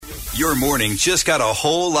Your morning just got a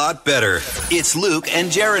whole lot better. It's Luke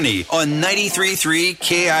and Jeremy on 93.3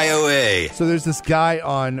 KIOA. So there's this guy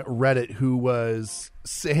on Reddit who was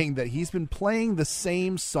saying that he's been playing the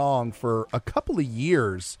same song for a couple of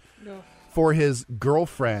years for his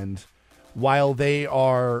girlfriend while they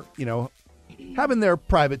are, having their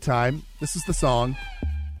private time. This is the song.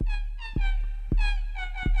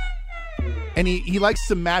 And he likes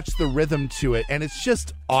to match the rhythm to it, and it's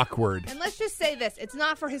just awkward. And let's just say this. It's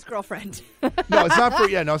not for his girlfriend. No, it's not for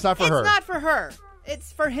her. It's not for her.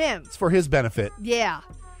 It's for him. It's for his benefit. Yeah.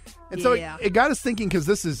 And so it got us thinking, because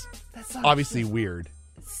this is obviously weird.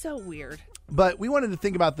 It's so weird. But we wanted to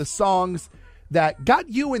think about the songs that got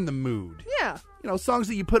you in the mood. Yeah. Songs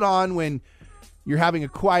that you put on when you're having a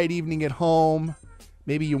quiet evening at home.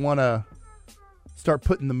 Maybe you want to start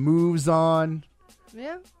putting the moves on.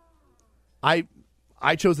 Yeah. I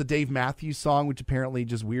chose a Dave Matthews song, which apparently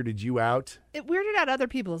just weirded you out. It weirded out other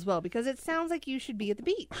people as well, because it sounds like you should be at the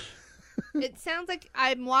beach. It sounds like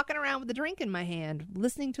I'm walking around with a drink in my hand,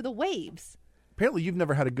 listening to the waves. Apparently you've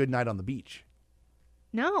never had a good night on the beach.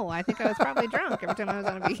 No, I think I was probably drunk every time I was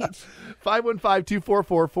on a beach.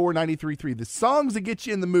 515-244-4933. The songs that get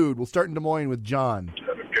you in the mood. We'll start in Des Moines with John.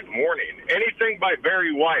 Good morning. Anything by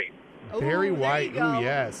Barry White. Barry White. Ooh,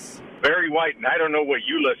 yes. Barry White, and I don't know what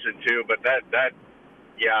you listen to, but that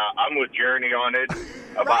I'm with Jeremy on it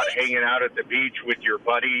about hanging out at the beach with your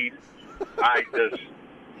buddies. I just,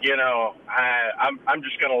 I'm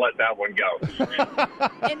just going to let that one go.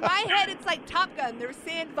 In my head, it's like Top Gun. There's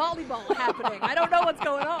sand volleyball happening. I don't know what's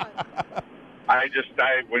going on.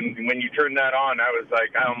 When you turned that on, I was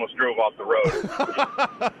like, I almost drove off the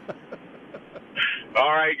road.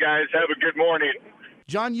 All right, guys, have a good morning.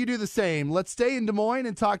 John, you do the same. Let's stay in Des Moines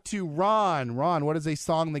and talk to Ron. Ron, what is a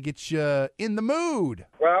song that gets you in the mood?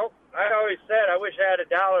 Well, I always said I wish I had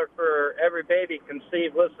 $1 for every baby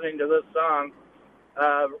conceived listening to this song.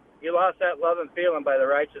 You Lost That Love and Feeling by the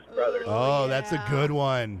Righteous Brothers. Oh, that's a good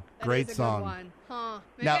one. Great That is a song. Good one. Huh.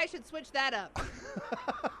 Maybe Now, I should switch that up.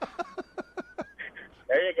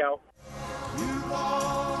 There you go.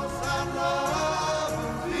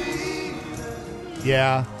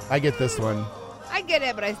 Yeah, I get this one. I get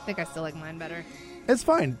it, but I think I still like mine better. It's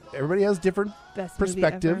fine. Everybody has different Best movie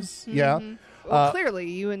perspectives. ever. Yeah. Well,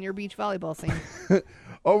 clearly, you and your beach volleyball scene.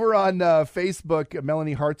 Over on Facebook,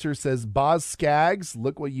 Melanie Hartzer says, Boz Scaggs,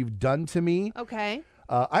 Look What You've Done to Me. Okay.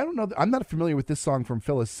 I don't know. I'm not familiar with this song from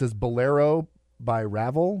Phyllis. It says Bolero by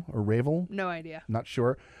Ravel or Ravel. No idea. Not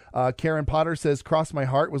sure. Karen Potter says Cross My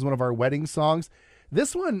Heart was one of our wedding songs.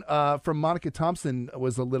 This one from Monica Thompson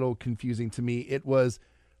was a little confusing to me. It was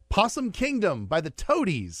Possum Kingdom by the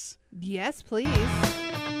Toadies. Yes, please.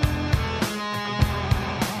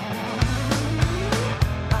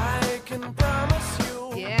 I can promise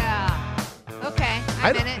you. Yeah. Okay,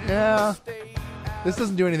 I'm in it. Yeah. This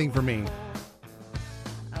doesn't do anything for me.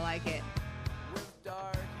 I like it.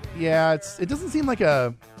 Yeah, it doesn't seem like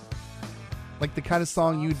the kind of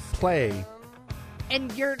song you'd play.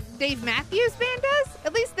 And your Dave Matthews Band does?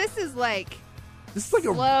 At least this is like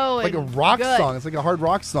slow a rock good. song. It's like a hard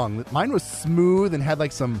rock song. Mine was smooth and had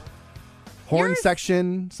like some horn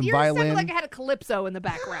section, some violin. Yours sounded like it had a calypso in the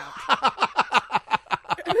background.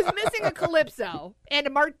 It was missing a calypso and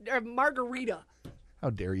a margarita. How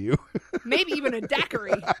dare you? Maybe even a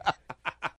daiquiri.